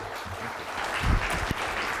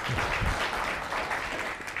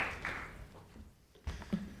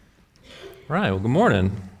Right, well, good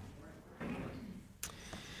morning.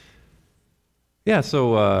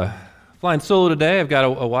 Flying solo today. I've got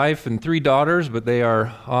a wife and 3 daughters, but they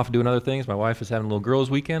are off doing other things. My wife is having a little girls'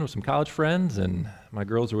 weekend with some college friends, and my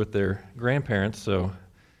girls are with their grandparents, so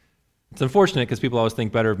it's unfortunate because people always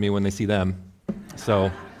think better of me when they see them.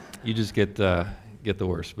 So you just get the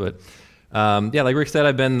worst. But like Rick said,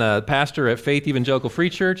 I've been the pastor at Faith Evangelical Free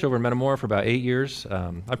Church over in Metamora for about 8 years.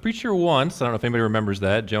 I preached here once. I don't know if anybody remembers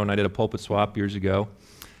that. Joe and I did a pulpit swap years ago.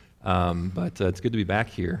 But it's good to be back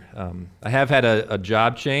here. I have had a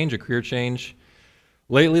job change, a career change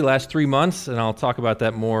lately, last 3 months, and I'll talk about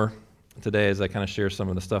that more today as I kind of share some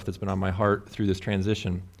of the stuff that's been on my heart through this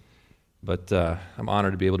transition. But I'm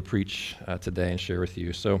honored to be able to preach today and share with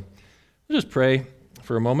you. So we'll just pray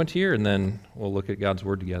for a moment here, and then we'll look at God's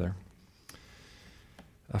Word together.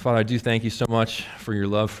 Father, I do thank you so much for your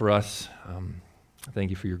love for us.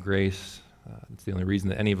 Thank you for your grace. It's the only reason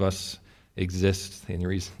that any of us exist, the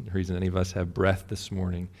reason any of us have breath this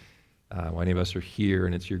morning, why any of us are here,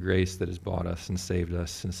 and it's your grace that has bought us and saved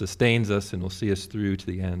us and sustains us and will see us through to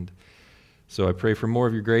the end. So I pray for more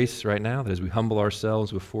of your grace right now, that as we humble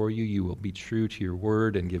ourselves before you, you will be true to your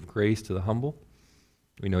word and give grace to the humble.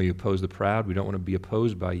 We know you oppose the proud. We don't want to be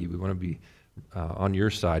opposed by you. We want to be on your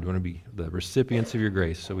side. We want to be the recipients of your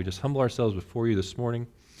grace. So we just humble ourselves before you this morning.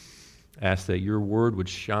 Ask that your word would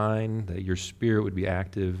shine, that your spirit would be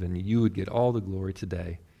active, and you would get all the glory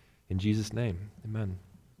today. In Jesus' name, amen.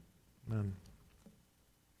 Amen.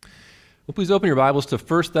 Well, please open your Bibles to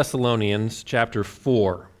 1 Thessalonians chapter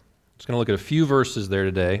 4. Just going to look at a few verses there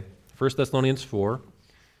today. 1 Thessalonians 4.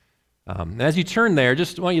 And as you turn there,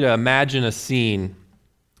 just want you to imagine a scene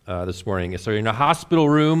this morning. So you're in a hospital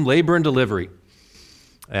room, labor and delivery.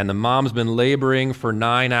 And the mom's been laboring for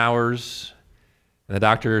 9 hours. And the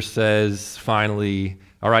doctor says, finally,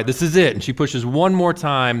 all right, this is it. And she pushes one more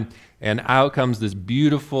time, and out comes this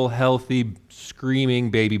beautiful, healthy,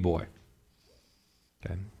 screaming baby boy.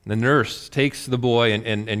 Okay. The nurse takes the boy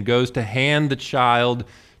and goes to hand the child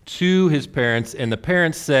to his parents, and the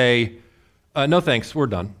parents say, no thanks, we're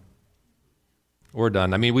done. We're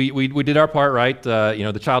done. I mean, we did our part, right?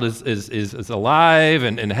 The child is alive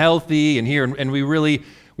and healthy and here, and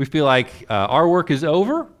we feel like our work is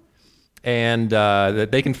over, and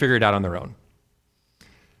that they can figure it out on their own.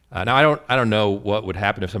 Now, I don't know what would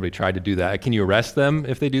happen if somebody tried to do that. Can you arrest them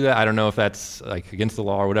if they do that? I don't know if that's like against the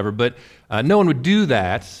law or whatever, but no one would do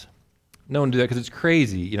that. No one would do that because it's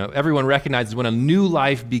crazy. Everyone recognizes when a new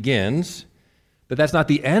life begins that that's not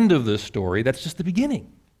the end of the story. That's just the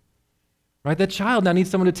beginning. Right? That child now needs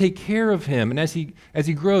someone to take care of him, and as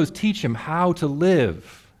he grows, teach him how to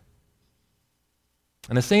live.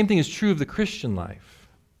 And the same thing is true of the Christian life.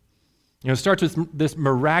 It starts with this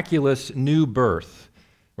miraculous new birth,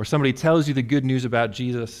 where somebody tells you the good news about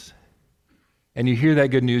Jesus, and you hear that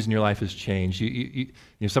good news and your life has changed.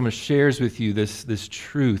 Someone shares with you this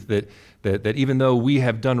truth that even though we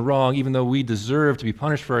have done wrong, even though we deserve to be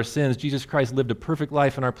punished for our sins, Jesus Christ lived a perfect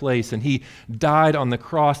life in our place, and he died on the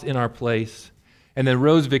cross in our place, and then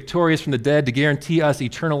rose victorious from the dead to guarantee us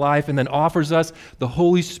eternal life, and then offers us the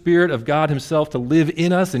Holy Spirit of God himself to live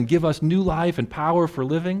in us and give us new life and power for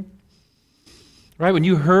living. Right? When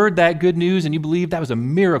you heard that good news and you believed, that was a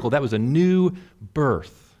miracle. That was a new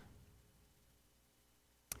birth.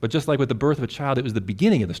 But just like with the birth of a child, it was the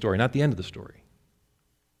beginning of the story, not the end of the story.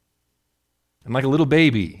 And like a little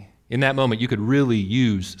baby, in that moment, you could really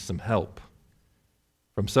use some help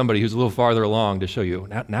from somebody who's a little farther along to show you,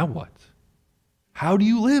 now what? How do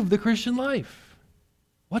you live the Christian life?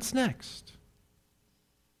 What's next?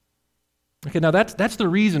 Okay, now that's the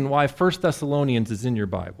reason why 1 Thessalonians is in your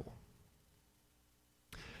Bible.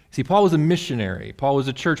 See, Paul was a missionary. Paul was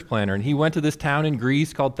a church planner, and he went to this town in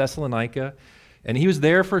Greece called Thessalonica, and he was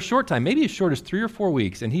there for a short time, maybe as short as 3 or 4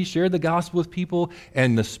 weeks, and he shared the gospel with people,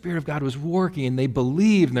 and the Spirit of God was working, and they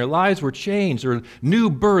believed, and their lives were changed. There were new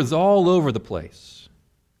births all over the place.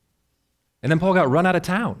 And then Paul got run out of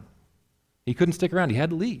town. He couldn't stick around. He had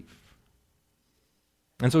to leave.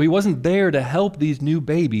 And so he wasn't there to help these new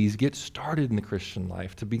babies get started in the Christian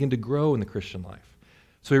life, to begin to grow in the Christian life.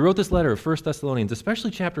 So he wrote this letter of 1 Thessalonians,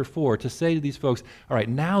 especially chapter 4, to say to these folks, all right,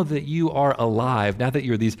 now that you are alive, now that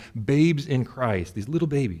you're these babes in Christ, these little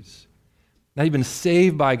babies, now you've been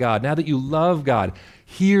saved by God, now that you love God,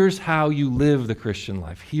 here's how you live the Christian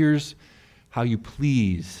life. Here's how you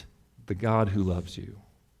please the God who loves you.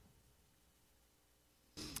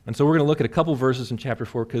 And so we're going to look at a couple verses in chapter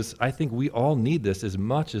 4 because I think we all need this as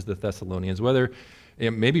much as the Thessalonians, whether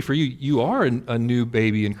maybe for you, you are a new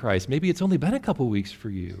baby in Christ. Maybe it's only been a couple weeks for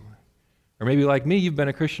you. Or maybe like me, you've been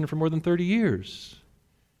a Christian for more than 30 years.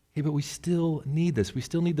 Okay, but we still need this. We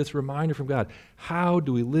still need this reminder from God. How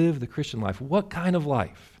do we live the Christian life? What kind of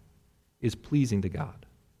life is pleasing to God?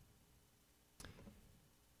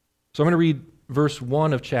 So I'm going to read verse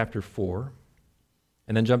 1 of chapter 4,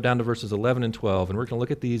 and then jump down to verses 11 and 12, and we're going to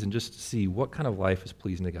look at these and just see what kind of life is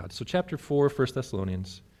pleasing to God. So chapter 4, 1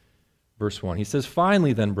 Thessalonians, verse 1. He says,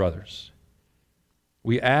 "Finally then, brothers,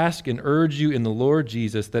 we ask and urge you in the Lord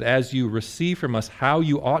Jesus that as you receive from us how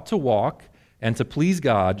you ought to walk and to please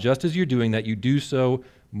God, just as you're doing that, you do so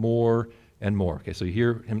more and more." Okay, so you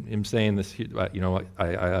hear him saying this,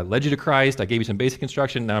 I led you to Christ, I gave you some basic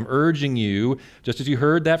instruction, now I'm urging you, just as you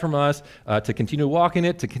heard that from us, to continue to walk in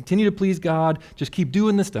it, to continue to please God. Just keep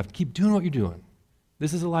doing this stuff. Keep doing what you're doing.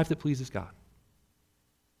 This is a life that pleases God.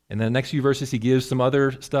 And then the next few verses, he gives some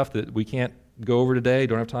other stuff that we can't go over today,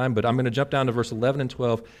 don't have time, but I'm going to jump down to verse 11 and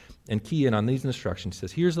 12 and key in on these instructions. He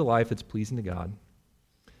says, here's the life that's pleasing to God.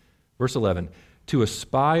 Verse 11, "To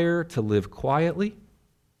aspire to live quietly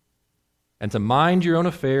and to mind your own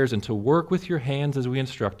affairs and to work with your hands as we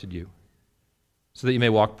instructed you, so that you may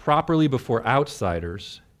walk properly before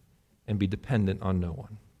outsiders and be dependent on no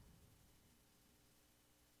one."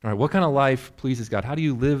 All right, what kind of life pleases God? How do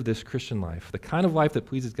you live this Christian life? The kind of life that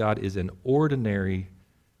pleases God is an ordinary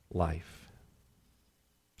life.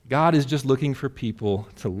 God is just looking for people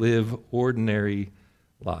to live ordinary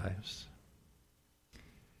lives.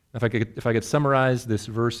 If I could summarize this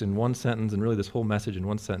verse in one sentence, and really this whole message in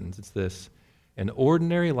one sentence, it's this: an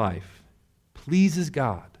ordinary life pleases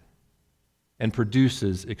God and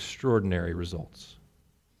produces extraordinary results.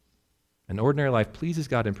 An ordinary life pleases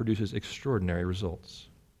God and produces extraordinary results.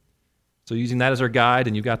 So using that as our guide,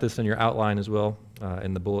 and you've got this in your outline as well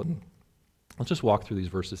in the bulletin, let's just walk through these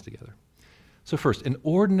verses together. So first, an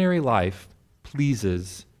ordinary life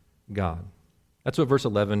pleases God. That's what verse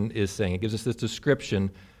 11 is saying. It gives us this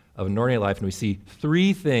description of an ordinary life, and we see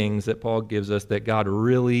three things that Paul gives us that God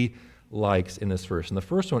really likes in this verse. And the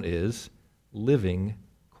first one is living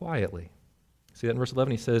quietly. See that in verse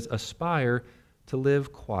 11? He says, aspire to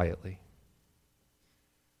live quietly.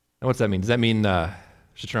 Now what's that mean? Does that mean I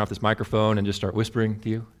should turn off this microphone and just start whispering to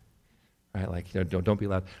you? Right, like, don't be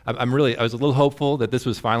loud. I was a little hopeful that this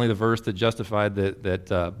was finally the verse that justified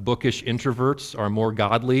that bookish introverts are more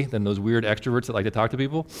godly than those weird extroverts that like to talk to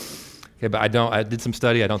people. Okay, but I did some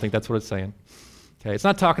study. I don't think that's what it's saying. Okay, it's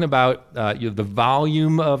not talking about the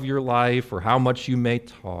volume of your life or how much you may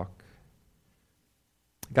talk.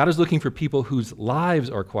 God is looking for people whose lives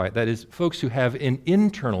are quiet. That is, folks who have an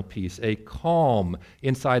internal peace, a calm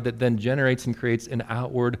inside that then generates and creates an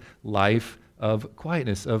outward life of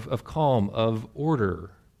quietness, of calm, of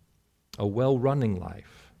order, a well-running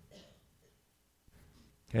life.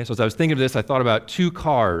 Okay, so as I was thinking of this, I thought about two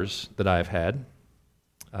cars that I've had.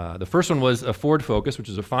 The first one was a Ford Focus, which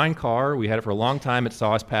is a fine car. We had it for a long time. It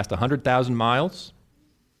saw us past 100,000 miles.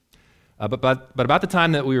 But about the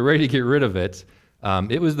time that we were ready to get rid of it,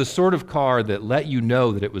 it was the sort of car that let you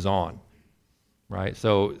know that it was on, right?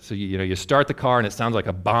 So you start the car and it sounds like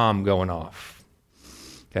a bomb going off.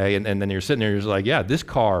 Okay, and then you're sitting there, you're just like, yeah, this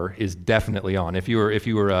car is definitely on. If you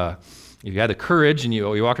had the courage and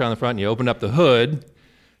you walked around the front and you opened up the hood,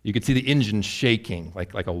 you could see the engine shaking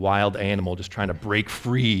like a wild animal just trying to break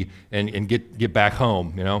free and get back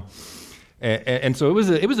home, you know. And so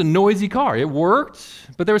it was a noisy car. It worked,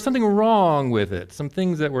 but there was something wrong with it. Some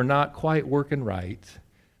things that were not quite working right,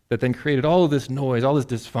 that then created all of this noise, all this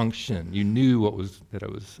dysfunction. You knew that it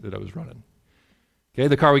was running. Okay,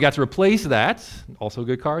 the car we got to replace that, also a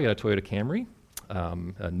good car. We got a Toyota Camry,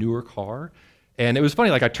 a newer car. And it was funny,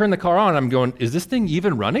 like I turned the car on and I'm going, is this thing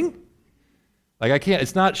even running? Like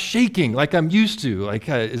it's not shaking like I'm used to. Like,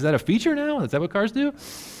 is that a feature now? Is that what cars do?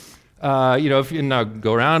 If you now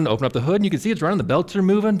go around, open up the hood, and you can see it's running, the belts are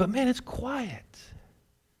moving, but man, it's quiet.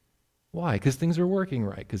 Why? Because things are working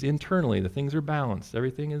right. Because internally, the things are balanced.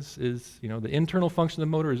 Everything is the internal function of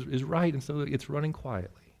the motor is right, and so it's running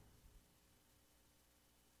quietly.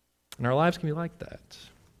 And our lives can be like that.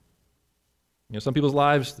 Some people's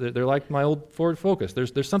lives, they're like my old Ford Focus.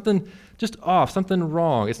 There's something just off, something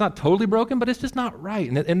wrong. It's not totally broken, but it's just not right.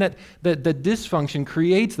 And that dysfunction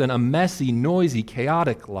creates then a messy, noisy,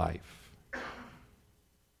 chaotic life.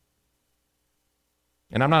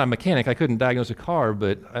 And I'm not a mechanic. I couldn't diagnose a car,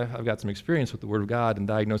 but I've got some experience with the Word of God and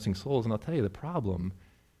diagnosing souls, and I'll tell you the problem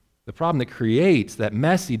that creates that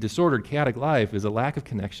messy, disordered, chaotic life is a lack of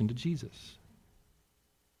connection to Jesus.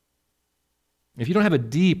 If you don't have a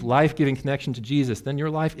deep, life-giving connection to Jesus, then your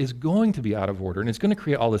life is going to be out of order, and it's going to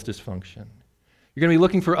create all this dysfunction. You're going to be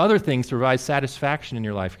looking for other things to provide satisfaction in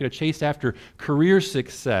your life. You're going to chase after career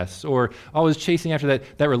success or always chasing after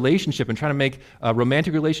that relationship and trying to make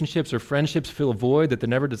romantic relationships or friendships fill a void that they're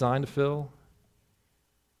never designed to fill.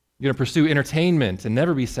 You're going to pursue entertainment and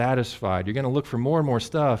never be satisfied. You're going to look for more and more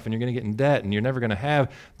stuff, and you're going to get in debt, and you're never going to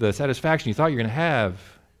have the satisfaction you thought you were going to have.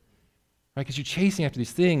 Right? Because you're chasing after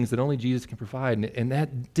these things that only Jesus can provide. And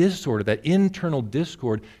that disorder, that internal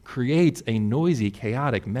discord, creates a noisy,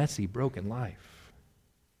 chaotic, messy, broken life.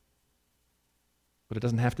 But it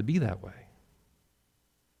doesn't have to be that way.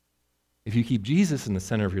 If you keep Jesus in the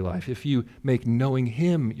center of your life, if you make knowing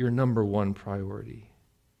him your number one priority,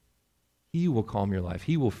 he will calm your life.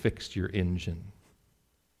 He will fix your engine.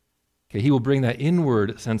 Okay, he will bring that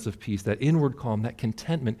inward sense of peace, that inward calm, that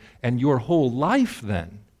contentment, and your whole life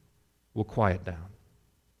then will quiet down.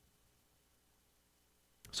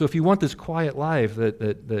 So if you want this quiet life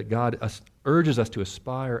that God urges us to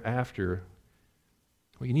aspire after,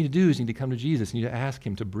 what you need to do is you need to come to Jesus. You need to ask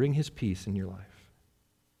him to bring his peace in your life.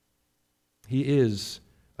 He is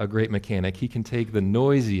a great mechanic. He can take the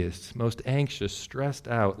noisiest, most anxious, stressed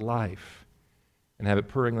out life and have it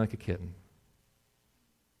purring like a kitten.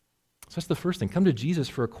 So that's the first thing. Come to Jesus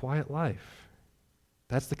for a quiet life.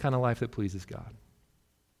 That's the kind of life that pleases God.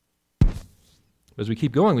 As we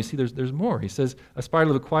keep going, we see there's more. He says, aspire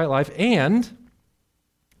to live a quiet life and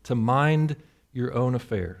to mind your own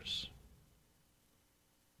affairs.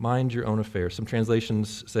 Mind your own affairs. Some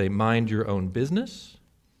translations say mind your own business.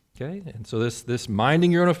 Okay? And so this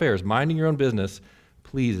minding your own affairs, minding your own business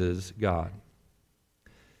pleases God.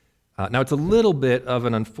 Now, it's a little bit of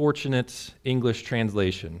an unfortunate English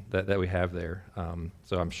translation that we have there.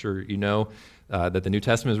 So I'm sure you know that the New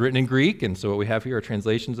Testament is written in Greek, and so what we have here are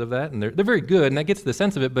translations of that, and they're very good, and that gets the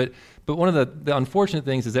sense of it, but one of the unfortunate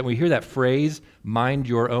things is that when we hear that phrase, mind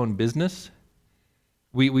your own business,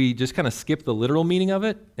 we just kind of skip the literal meaning of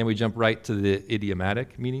it, and we jump right to the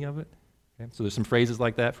idiomatic meaning of it. Okay? So there's some phrases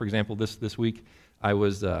like that. For example, this week I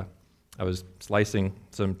was slicing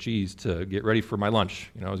some cheese to get ready for my lunch.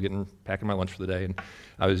 I was packing my lunch for the day, and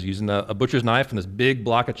I was using a butcher's knife and this big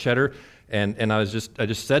block of cheddar, and I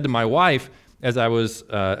just said to my wife as I was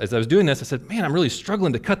doing this, I said, "Man, I'm really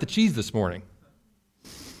struggling to cut the cheese this morning."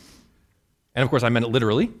 And of course, I meant it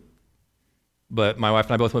literally. But my wife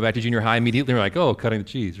and I both went back to junior high immediately. We're like, "Oh, cutting the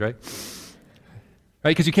cheese, right?"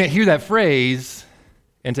 Right? Because you can't hear that phrase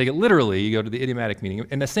and take it literally. You go to the idiomatic meaning,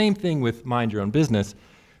 and the same thing with mind your own business.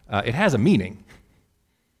 It has a meaning,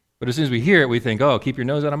 but as soon as we hear it, we think, "Oh, keep your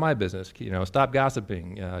nose out of my business. Stop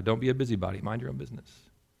gossiping. Don't be a busybody. Mind your own business."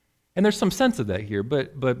 And there's some sense of that here,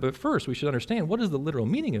 but first we should understand what is the literal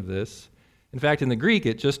meaning of this. In fact, in the Greek,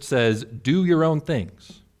 it just says, "Do your own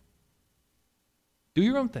things." Do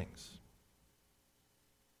your own things.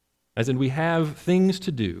 As in, we have things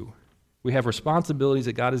to do. We have responsibilities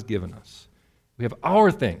that God has given us. We have our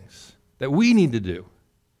things that we need to do,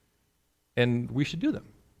 and we should do them.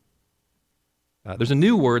 There's a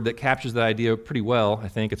new word that captures that idea pretty well, I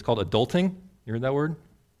think. It's called adulting. You heard that word?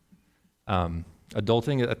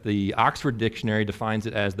 Adulting, the Oxford Dictionary defines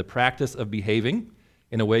it as the practice of behaving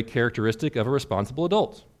in a way characteristic of a responsible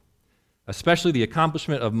adult, especially the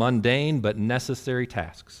accomplishment of mundane but necessary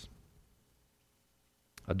tasks.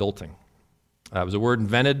 Adulting. It was a word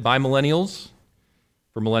invented by millennials,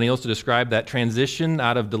 for millennials to describe that transition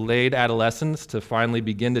out of delayed adolescence to finally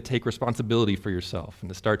begin to take responsibility for yourself and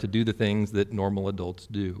to start to do the things that normal adults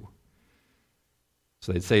do.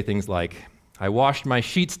 So they'd say things like, "I washed my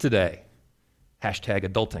sheets today."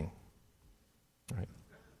 #adulting. Right.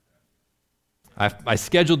 I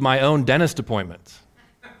scheduled my own dentist appointment.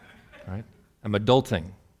 Right? I'm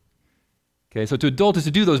adulting. Okay, so to adult is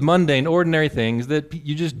to do those mundane, ordinary things that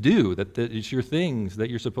you just do, that it's your things that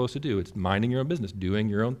you're supposed to do. It's minding your own business, doing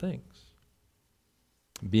your own things.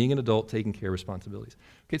 Being an adult, taking care of responsibilities.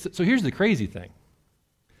 Okay, so here's the crazy thing.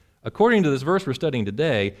 According to this verse we're studying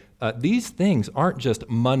today, these things aren't just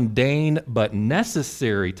mundane but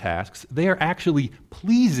necessary tasks. They are actually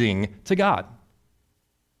pleasing to God.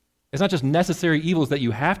 It's not just necessary evils that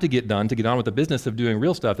you have to get done to get on with the business of doing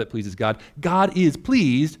real stuff that pleases God. God is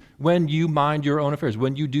pleased when you mind your own affairs,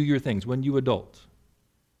 when you do your things, when you adult.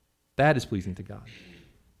 That is pleasing to God.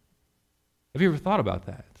 Have you ever thought about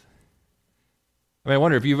that? I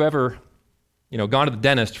wonder if you've ever gone to the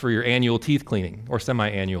dentist for your annual teeth cleaning, or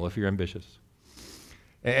semi-annual if you're ambitious,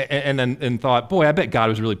 and then thought, "Boy, I bet God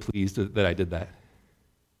was really pleased that I did that."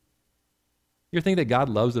 You ever think that God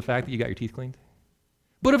loves the fact that you got your teeth cleaned?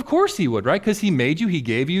 But of course he would, right? Because he made you, he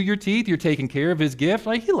gave you your teeth, you're taking care of his gift.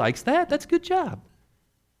 He likes that. That's a good job.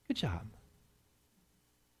 Good job.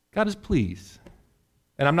 God is pleased.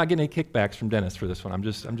 And I'm not getting any kickbacks from dentists for this one. I'm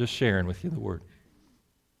just sharing with you the word.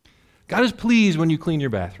 God is pleased when you clean your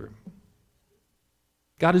bathroom.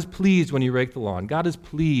 God is pleased when you rake the lawn. God is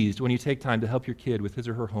pleased when you take time to help your kid with his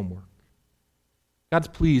or her homework. God's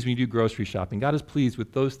pleased when you do grocery shopping. God is pleased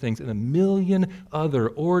with those things and a million other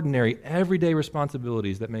ordinary, everyday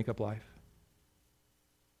responsibilities that make up life.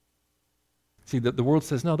 See, the world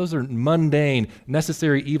says, no, those are mundane,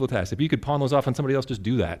 necessary evil tasks. If you could pawn those off on somebody else, just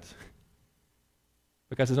do that.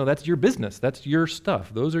 But God says, no, that's your business. That's your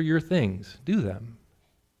stuff. Those are your things. Do them.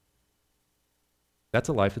 That's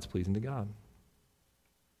a life that's pleasing to God.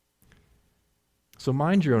 So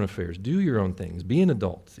mind your own affairs. Do your own things. Be an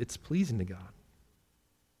adult. It's pleasing to God.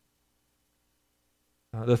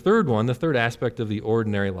 The third aspect of the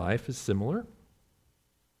ordinary life is similar.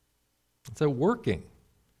 It's that working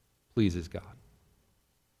pleases God.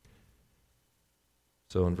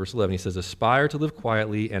 So in verse 11, he says, aspire to live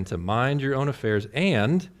quietly and to mind your own affairs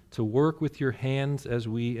and to work with your hands as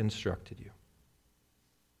we instructed you.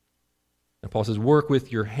 And Paul says, work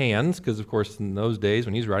with your hands, because, of course, in those days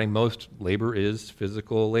when he's writing, most labor is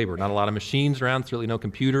physical labor. Not a lot of machines around, certainly no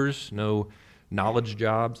computers, no knowledge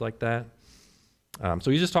jobs like that. So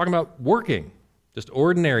he's just talking about working, just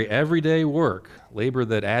ordinary, everyday work, labor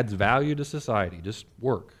that adds value to society, just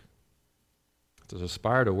work. So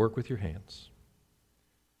aspire to work with your hands.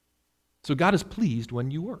 So God is pleased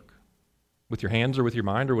when you work, with your hands or with your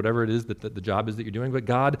mind or whatever it is that the job is that you're doing, but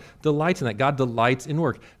God delights in that. God delights in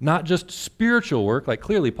work, not just spiritual work. Like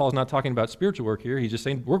clearly Paul's not talking about spiritual work here. He's just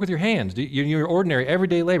saying work with your hands, do your ordinary,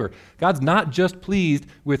 everyday labor. God's not just pleased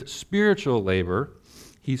with spiritual labor.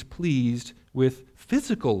 He's pleased with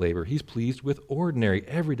physical labor. He's pleased with ordinary,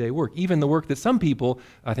 everyday work, even the work that some people,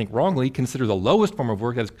 I think wrongly, consider the lowest form of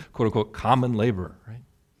work as quote-unquote common labor, right?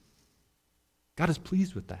 God is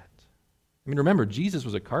pleased with that. I mean, remember, Jesus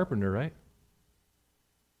was a carpenter, right?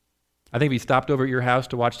 I think if he stopped over at your house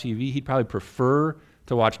to watch TV, he'd probably prefer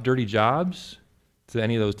to watch Dirty Jobs to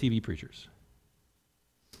any of those TV preachers.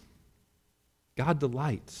 God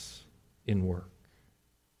delights in work.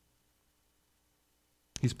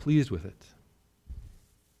 He's pleased with it.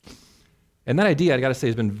 And that idea, I got to say,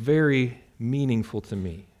 has been very meaningful to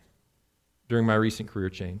me during my recent career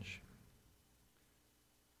change.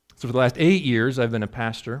 So for the last 8 years, I've been a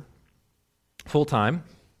pastor full-time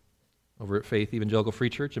over at Faith Evangelical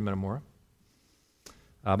Free Church in Metamora.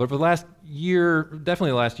 But for the last year,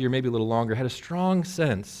 definitely the last year, maybe a little longer, I had a strong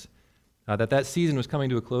sense that season was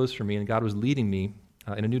coming to a close for me and God was leading me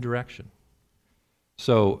in a new direction.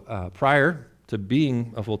 So prior to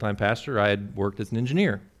being a full-time pastor, I had worked as an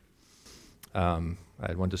engineer. I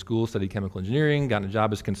had went to school, studied chemical engineering, gotten a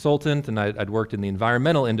job as a consultant, and I'd worked in the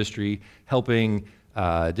environmental industry, helping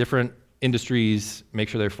different industries make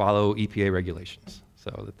sure they follow EPA regulations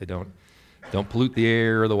so that they don't pollute the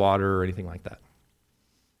air or the water or anything like that.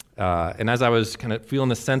 And as I was kind of feeling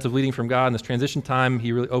the sense of leading from God in this transition time,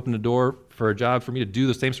 he really opened the door for a job for me to do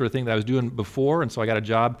the same sort of thing that I was doing before, and so I got a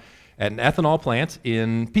job at an ethanol plant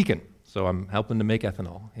in Pekin. So I'm helping to make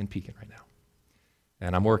ethanol in Pekin right now.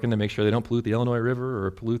 And I'm working to make sure they don't pollute the Illinois River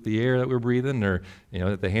or pollute the air that we're breathing, or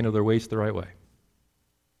that they handle their waste the right way.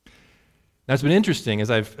 Now, it's been interesting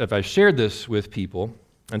as I've shared this with people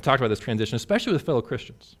and talked about this transition, especially with fellow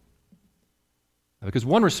Christians. Because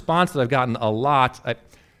one response that I've gotten a lot,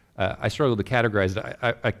 I struggled to categorize it.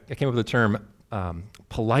 I came up with the term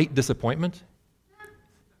polite disappointment.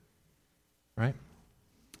 Right?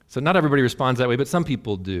 So not everybody responds that way, but some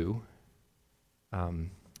people do.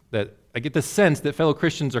 That I get the sense that fellow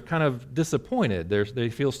Christians are kind of disappointed. They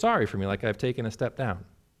feel sorry for me, like I've taken a step down.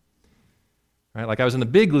 Right? Like I was in the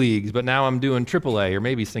big leagues, but now I'm doing AAA or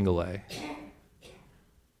maybe single A.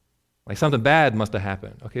 Like something bad must have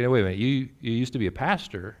happened. Okay, wait a minute. You used to be a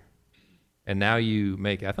pastor, and now you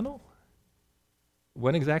make ethanol?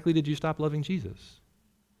 When exactly did you stop loving Jesus?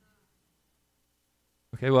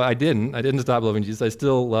 Okay, well, I didn't stop loving Jesus. I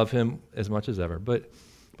still love him as much as ever. But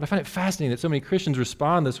I find it fascinating that so many Christians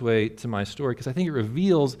respond this way to my story because I think it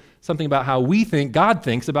reveals something about how we think God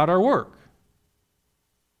thinks about our work.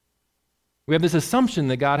 We have this assumption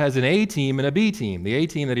that God has an A team and a B team. The A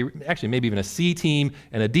team actually maybe even a C team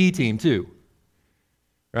and a D team too.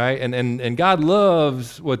 Right? And God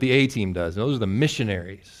loves what the A team does. And those are the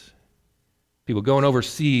missionaries. People going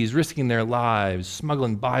overseas, risking their lives,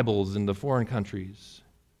 smuggling Bibles into foreign countries.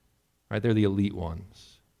 Right? They're the elite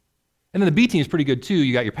ones. And then the B team is pretty good too.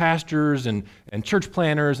 You got your pastors and church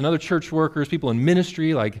planners and other church workers, people in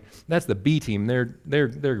ministry. Like that's the B team. They're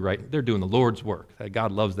right. They're doing the Lord's work.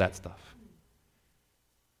 God loves that stuff.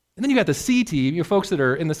 And then you got the C team, folks that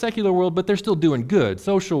are in the secular world, but they're still doing good.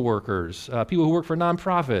 Social workers, people who work for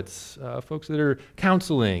nonprofits, folks that are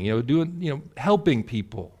counseling, helping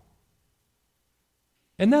people.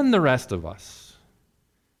 And then the rest of us,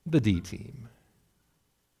 the D team,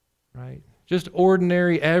 right? Just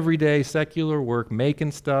ordinary, everyday, secular work,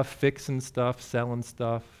 making stuff, fixing stuff, selling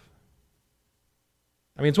stuff.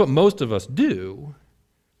 I mean, it's what most of us do,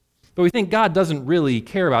 but we think God doesn't really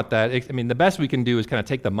care about that. I mean, the best we can do is kind of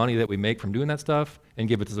take the money that we make from doing that stuff and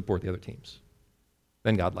give it to support the other teams.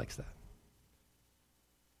 Then God likes that.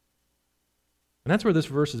 And that's where this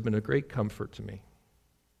verse has been a great comfort to me.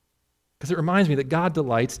 Because it reminds me that God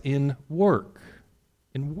delights in work.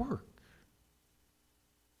 In work.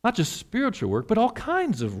 Not just spiritual work, but all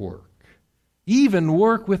kinds of work. Even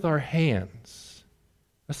work with our hands.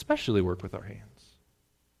 Especially work with our hands.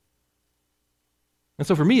 And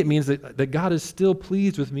so for me, it means that God is still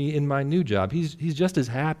pleased with me in my new job. He's just as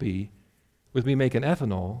happy with me making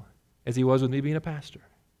ethanol as he was with me being a pastor.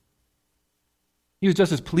 He was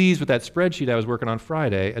just as pleased with that spreadsheet I was working on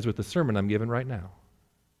Friday as with the sermon I'm giving right now.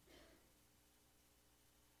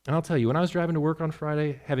 And I'll tell you, when I was driving to work on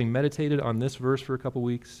Friday, having meditated on this verse for a couple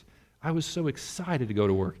weeks, I was so excited to go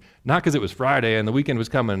to work. Not because it was Friday and the weekend was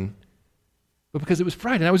coming, but because it was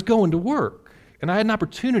Friday and I was going to work. And I had an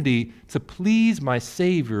opportunity to please my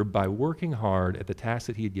Savior by working hard at the task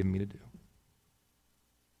that he had given me to do.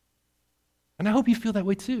 And I hope you feel that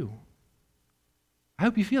way too. I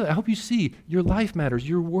hope you feel it. I hope you see your life matters,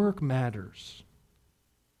 your work matters.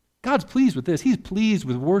 God's pleased with this. He's pleased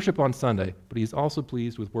with worship on Sunday, but he's also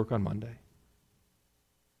pleased with work on Monday.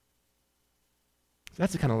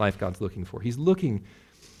 That's the kind of life God's looking for. He's looking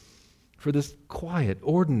for this quiet,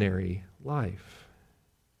 ordinary life.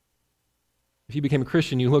 If you became a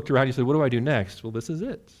Christian, you looked around and you said, what do I do next? Well, this is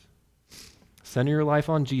it. Center your life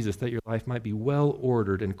on Jesus, that your life might be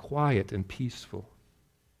well-ordered and quiet and peaceful.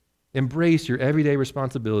 Embrace your everyday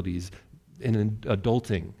responsibilities in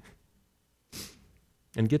adulting.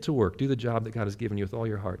 And get to work. Do the job that God has given you with all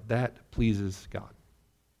your heart. That pleases God.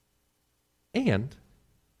 And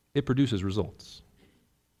it produces results.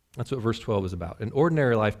 That's what verse 12 is about. An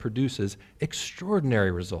ordinary life produces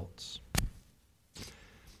extraordinary results.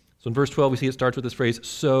 So in verse 12, we see it starts with this phrase,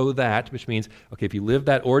 so that, which means, okay, if you live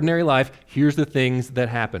that ordinary life, here's the things that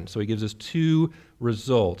happen. So he gives us two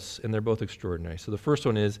results, and they're both extraordinary. So the first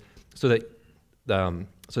one is so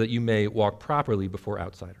that you may walk properly before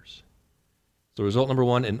outsiders. So result number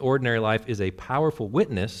one, an ordinary life is a powerful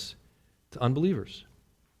witness to unbelievers.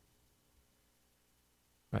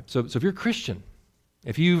 Right. So if you're a Christian,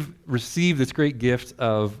 if you've received this great gift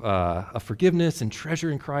of forgiveness and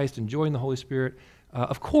treasure in Christ, enjoying the Holy Spirit,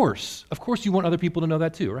 of course you want other people to know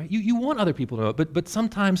that too, right? You want other people to know it, but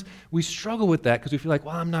sometimes we struggle with that because we feel like,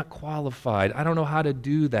 well, I'm not qualified. I don't know how to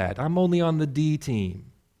do that. I'm only on the D team.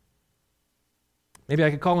 Maybe I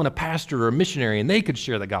could call in a pastor or a missionary and they could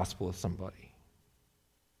share the gospel with somebody.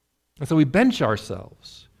 And so we bench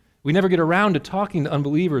ourselves. We never get around to talking to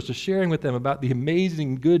unbelievers, to sharing with them about the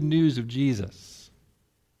amazing good news of Jesus.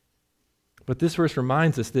 But this verse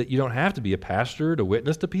reminds us that you don't have to be a pastor to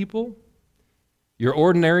witness to people. The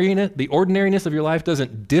ordinariness of your life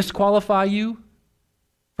doesn't disqualify you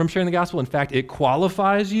from sharing the gospel. In fact, it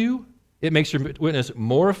qualifies you. It makes your witness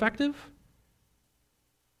more effective.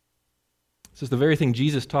 This is the very thing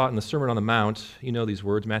Jesus taught in the Sermon on the Mount. You know these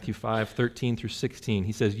words, Matthew 5:13 through 16.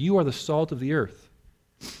 He says, "You are the salt of the earth.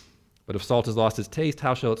 But if salt has lost its taste,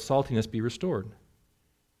 how shall its saltiness be restored?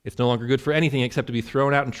 It's no longer good for anything except to be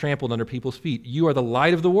thrown out and trampled under people's feet. You are the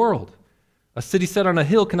light of the world. A city set on a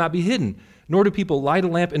hill cannot be hidden, nor do people light a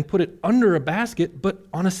lamp and put it under a basket, but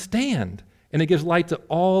on a stand, and it gives light to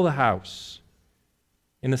all the house.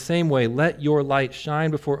 In the same way, let your light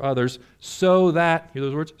shine before others so that," hear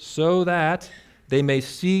those words, "so that they may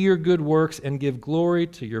see your good works and give glory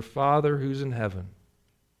to your Father who's in heaven."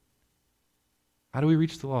 How do we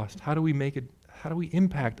reach the lost? How do we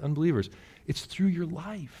impact unbelievers? It's through your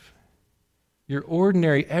life. Your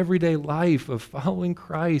ordinary, everyday life of following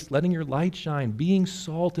Christ, letting your light shine, being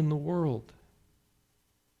salt in the world.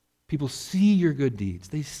 People see your good deeds.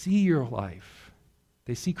 They see your life.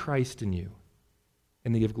 They see Christ in you,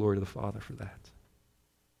 and they give glory to the Father for that.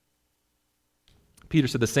 Peter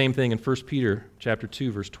said the same thing in 1 Peter chapter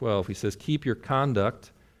 2, verse 12. He says, "Keep your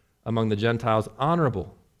conduct among the Gentiles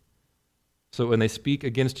honorable, so when they speak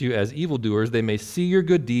against you as evildoers, they may see your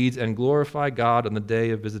good deeds and glorify God on the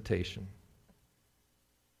day of visitation."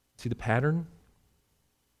 See the pattern?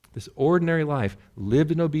 This ordinary life,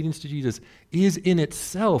 lived in obedience to Jesus, is in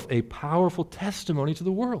itself a powerful testimony to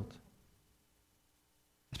the world.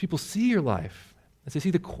 As people see your life, as they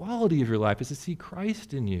see the quality of your life, as they see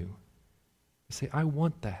Christ in you, they say, I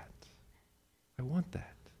want that. I want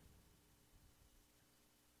that.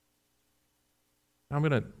 Now I'm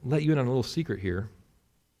going to let you in on a little secret here.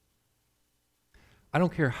 I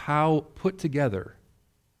don't care how put together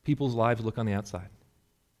people's lives look on the outside.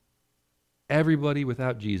 Everybody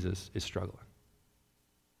without Jesus is struggling.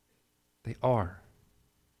 They are.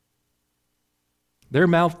 They're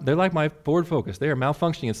like my Ford Focus. They are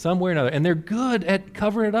malfunctioning in some way or another, and they're good at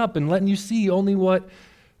covering it up and letting you see only what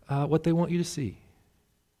they want you to see.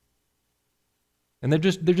 And they're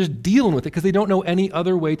just dealing with it because they don't know any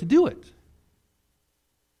other way to do it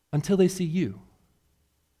until they see you.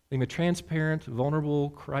 Living a transparent,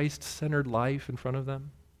 vulnerable, Christ-centered life in front of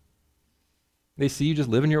them. They see you just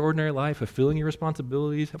living your ordinary life, fulfilling your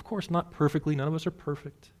responsibilities. Of course, not perfectly. None of us are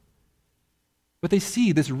perfect. But they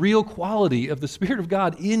see this real quality of the Spirit of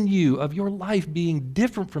God in you, of your life being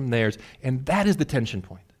different from theirs, and that is the tension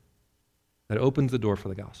point that opens the door for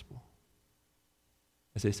the gospel.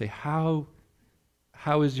 As they say, how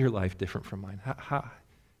is your life different from mine?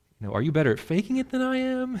 Are you better at faking it than I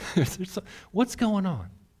am? What's going on?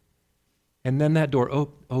 And then that door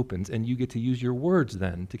opens, and you get to use your words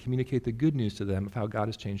then to communicate the good news to them of how God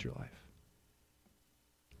has changed your life.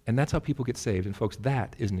 And that's how people get saved. And folks,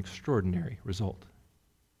 that is an extraordinary result.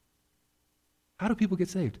 How do people get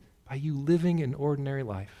saved? By you living an ordinary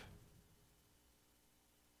life.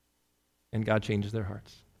 And God changes their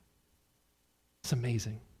hearts. It's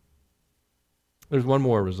amazing. There's one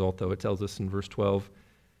more result, though. It tells us in verse 12.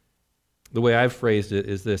 The way I've phrased it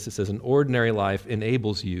is this. It says, an ordinary life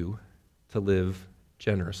enables you to live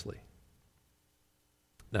generously.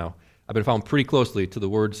 Now, I've been following pretty closely to the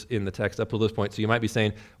words in the text up to this point, so you might be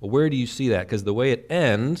saying, well, where do you see that? Because the way it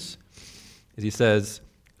ends is he says,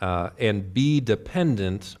 and be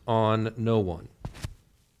dependent on no one.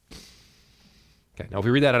 Okay, now if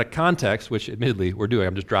we read that out of context, which admittedly we're doing,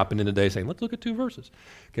 I'm just dropping in today saying, let's look at 2 verses.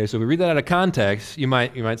 Okay, so if we read that out of context, you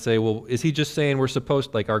might say, well, is he just saying we're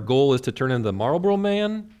supposed, like our goal is to turn into the Marlboro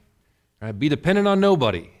Man? Right, be dependent on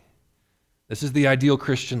nobody. This is the ideal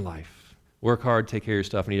Christian life. Work hard, take care of your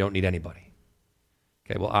stuff, and you don't need anybody.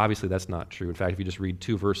 Okay, well, obviously that's not true. In fact, if you just read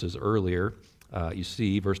 2 verses earlier, you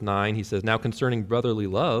see, verse 9, he says, now concerning brotherly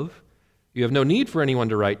love, you have no need for anyone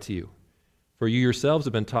to write to you, for you yourselves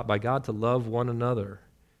have been taught by God to love one another.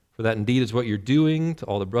 For that indeed is what you're doing to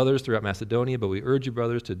all the brothers throughout Macedonia, but we urge you,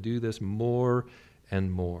 brothers, to do this more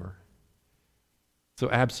and more. So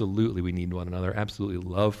absolutely we need one another. Absolutely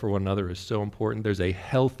love for one another is so important. There's a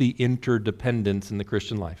healthy interdependence in the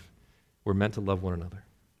Christian life. We're meant to love one another.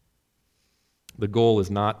 The goal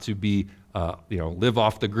is not to be, live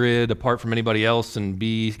off the grid apart from anybody else and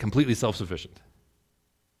be completely self-sufficient.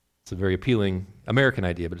 It's a very appealing American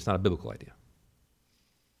idea, but it's not a biblical idea.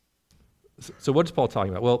 So what is Paul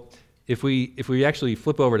talking about? Well, if we actually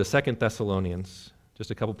flip over to 2 Thessalonians,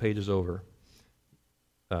 just a couple pages over,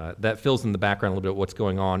 that fills in the background a little bit of what's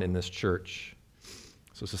going on in this church.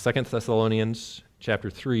 So it's 2 Thessalonians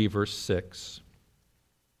chapter 3, verse 6.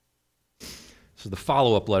 This is the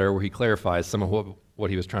follow-up letter where he clarifies some of what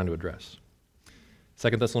he was trying to address. 2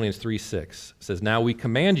 Thessalonians 3:6 says, now we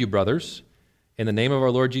command you, brothers, in the name of our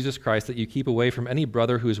Lord Jesus Christ, that you keep away from any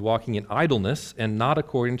brother who is walking in idleness and not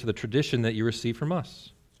according to the tradition that you received from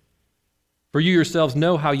us. For you yourselves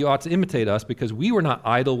know how you ought to imitate us, because we were not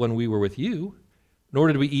idle when we were with you, nor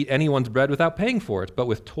did we eat anyone's bread without paying for it, but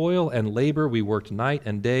with toil and labor we worked night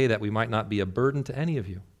and day that we might not be a burden to any of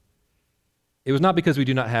you. It was not because we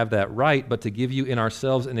do not have that right, but to give you in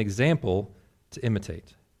ourselves an example to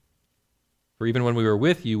imitate. For even when we were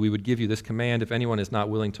with you, we would give you this command, if anyone is not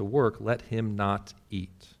willing to work, let him not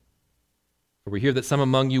eat. For we hear that some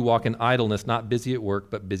among you walk in idleness, not busy at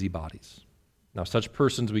work, but busybodies. Now such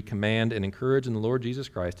persons we command and encourage in the Lord Jesus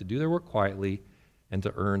Christ to do their work quietly and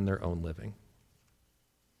to earn their own living.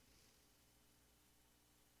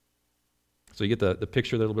 So you get the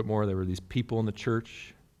picture there a little bit more. There were these people in the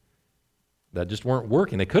church that just weren't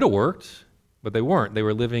working. They could have worked, but they weren't. They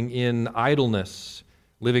were living in idleness,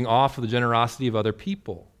 living off of the generosity of other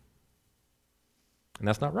people. And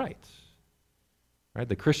that's not right. Right?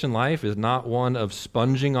 The Christian life is not one of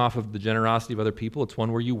sponging off of the generosity of other people. It's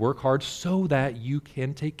one where you work hard so that you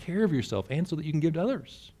can take care of yourself and so that you can give to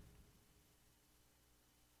others.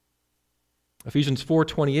 Ephesians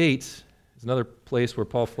 4:28 is another place where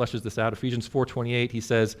Paul fleshes this out. Ephesians 4:28, he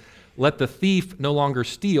says, let the thief no longer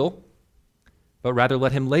steal, but rather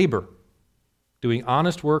let him labor, doing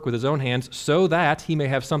honest work with his own hands, so that he may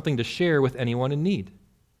have something to share with anyone in need.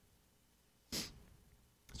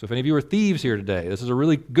 So if any of you are thieves here today, this is a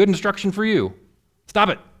really good instruction for you. Stop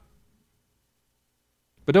it.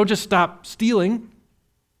 But don't just stop stealing.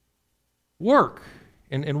 Work.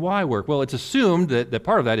 And why work? Well, it's assumed that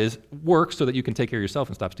part of that is work so that you can take care of yourself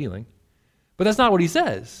and stop stealing. But that's not what he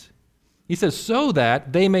says. He says, so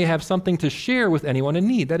that they may have something to share with anyone in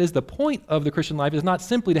need. That is, the point of the Christian life is not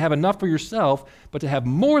simply to have enough for yourself, but to have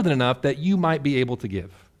more than enough that you might be able to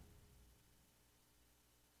give.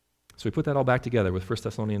 So we put that all back together with 1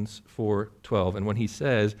 Thessalonians 4:12. And when he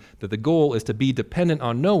says that the goal is to be dependent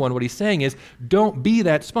on no one, what he's saying is, don't be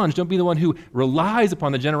that sponge. Don't be the one who relies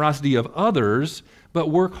upon the generosity of others,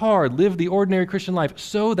 but work hard, live the ordinary Christian life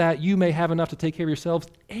so that you may have enough to take care of yourselves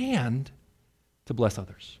and to bless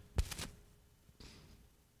others.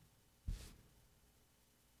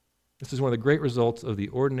 This is one of the great results of the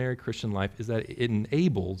ordinary Christian life, is that it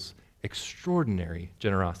enables extraordinary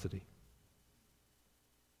generosity.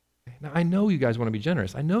 Now, I know you guys want to be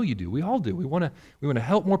generous. I know you do. We all do. We want to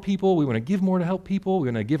help more people. We want to give more to help people. We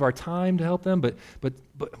want to give our time to help them. But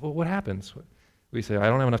what happens? We say, I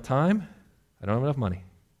don't have enough time. I don't have enough money.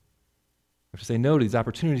 We have to say no to these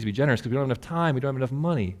opportunities to be generous because we don't have enough time. We don't have enough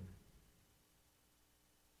money.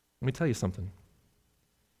 Let me tell you something.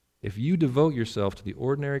 If you devote yourself to the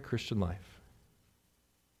ordinary Christian life,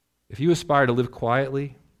 if you aspire to live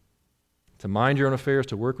quietly, to mind your own affairs,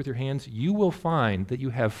 to work with your hands, you will find that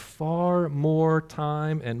you have far more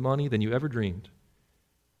time and money than you ever dreamed.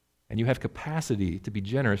 And you have capacity to be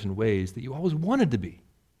generous in ways that you always wanted to be,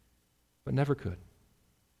 but never could.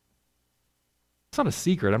 It's not a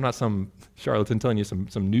secret. I'm not some charlatan telling you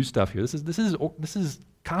some new stuff here. This is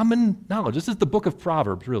common knowledge. This is the book of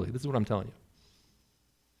Proverbs, really. This is what I'm telling you.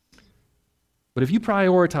 But if you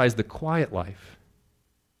prioritize the quiet life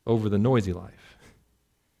over the noisy life,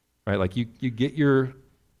 right? Like you get your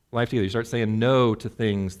life together. You start saying no to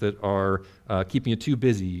things that are keeping you too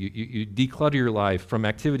busy. You declutter your life from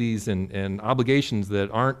activities and obligations that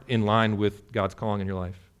aren't in line with God's calling in your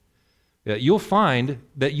life. You'll find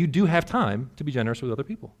that you do have time to be generous with other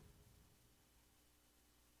people.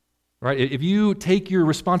 Right? If you take your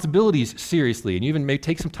responsibilities seriously, and you even may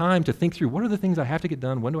take some time to think through what are the things I have to get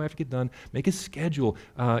done, when do I have to get done, make a schedule.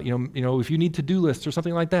 If you need to-do lists or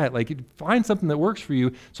something like that, like find something that works for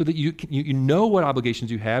you so that you know what obligations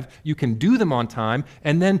you have, you can do them on time,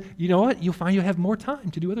 and then you know what? You'll find you have more time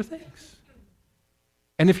to do other things.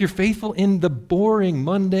 And if you're faithful in the boring,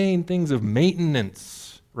 mundane things of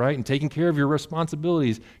maintenance, right, and taking care of your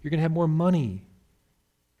responsibilities, you're going to have more money.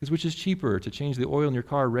 Because which is cheaper, to change the oil in your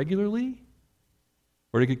car regularly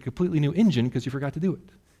or to get a completely new engine because you forgot to do it?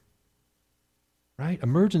 Right?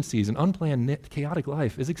 Emergencies and unplanned, chaotic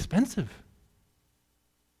life is expensive.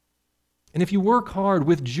 And if you work hard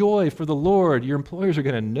with joy for the Lord, your employers are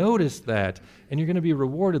going to notice that, and you're going to be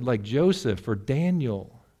rewarded like Joseph or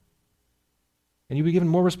Daniel. And you'll be given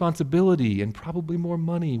more responsibility and probably more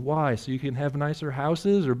money. Why? So you can have nicer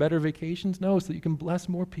houses or better vacations? No, so that you can bless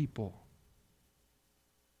more people.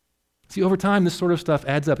 See, over time, this sort of stuff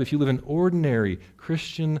adds up. If you live an ordinary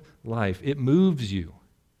Christian life, it moves you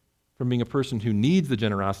from being a person who needs the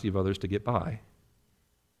generosity of others to get by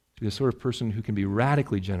to be the sort of person who can be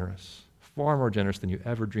radically generous, far more generous than you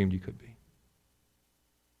ever dreamed you could be.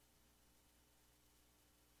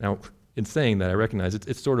 Now, in saying that, I recognize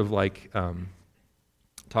it's sort of like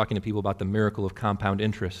talking to people about the miracle of compound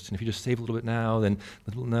interest. And if you just save a little bit now, then a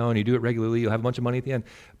little now, and you do it regularly, you'll have a bunch of money at the end.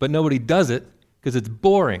 But nobody does it because it's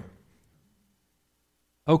boring.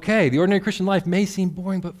 Okay, the ordinary Christian life may seem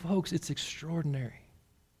boring, but folks, it's extraordinary.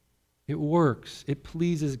 It works. It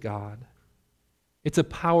pleases God. It's a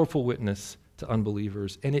powerful witness to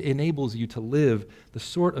unbelievers, and it enables you to live the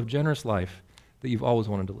sort of generous life that you've always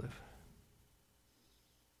wanted to live.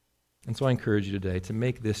 And so I encourage you today to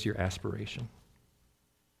make this your aspiration.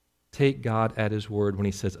 Take God at his word when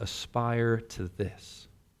he says, aspire to this.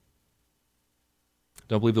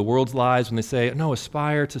 Don't believe the world's lies when they say, no,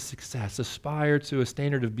 aspire to success. Aspire to a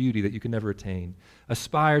standard of beauty that you can never attain.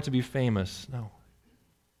 Aspire to be famous. No.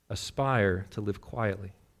 Aspire to live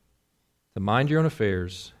quietly, to mind your own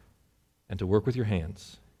affairs, and to work with your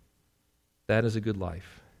hands. That is a good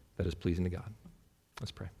life that is pleasing to God.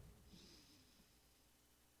 Let's pray.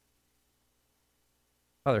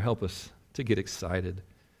 Father, help us to get excited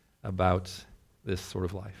about this sort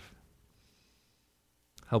of life.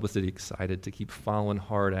 Help us to be excited, to keep following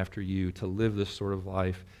hard after you, to live this sort of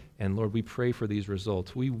life. And Lord, we pray for these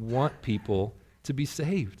results. We want people to be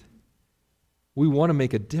saved. We want to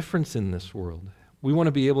make a difference in this world. We want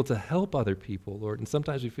to be able to help other people, Lord. And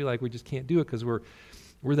sometimes we feel like we just can't do it because we're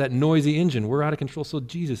that noisy engine. We're out of control. So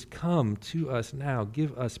Jesus, come to us now.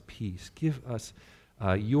 Give us peace. Give us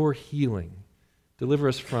your healing. Deliver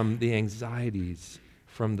us from the anxieties,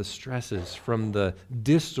 from the stresses, from the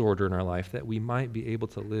disorder in our life, that we might be able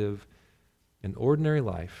to live an ordinary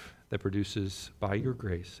life that produces, by your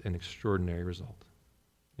grace, an extraordinary result.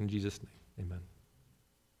 In Jesus' name, amen.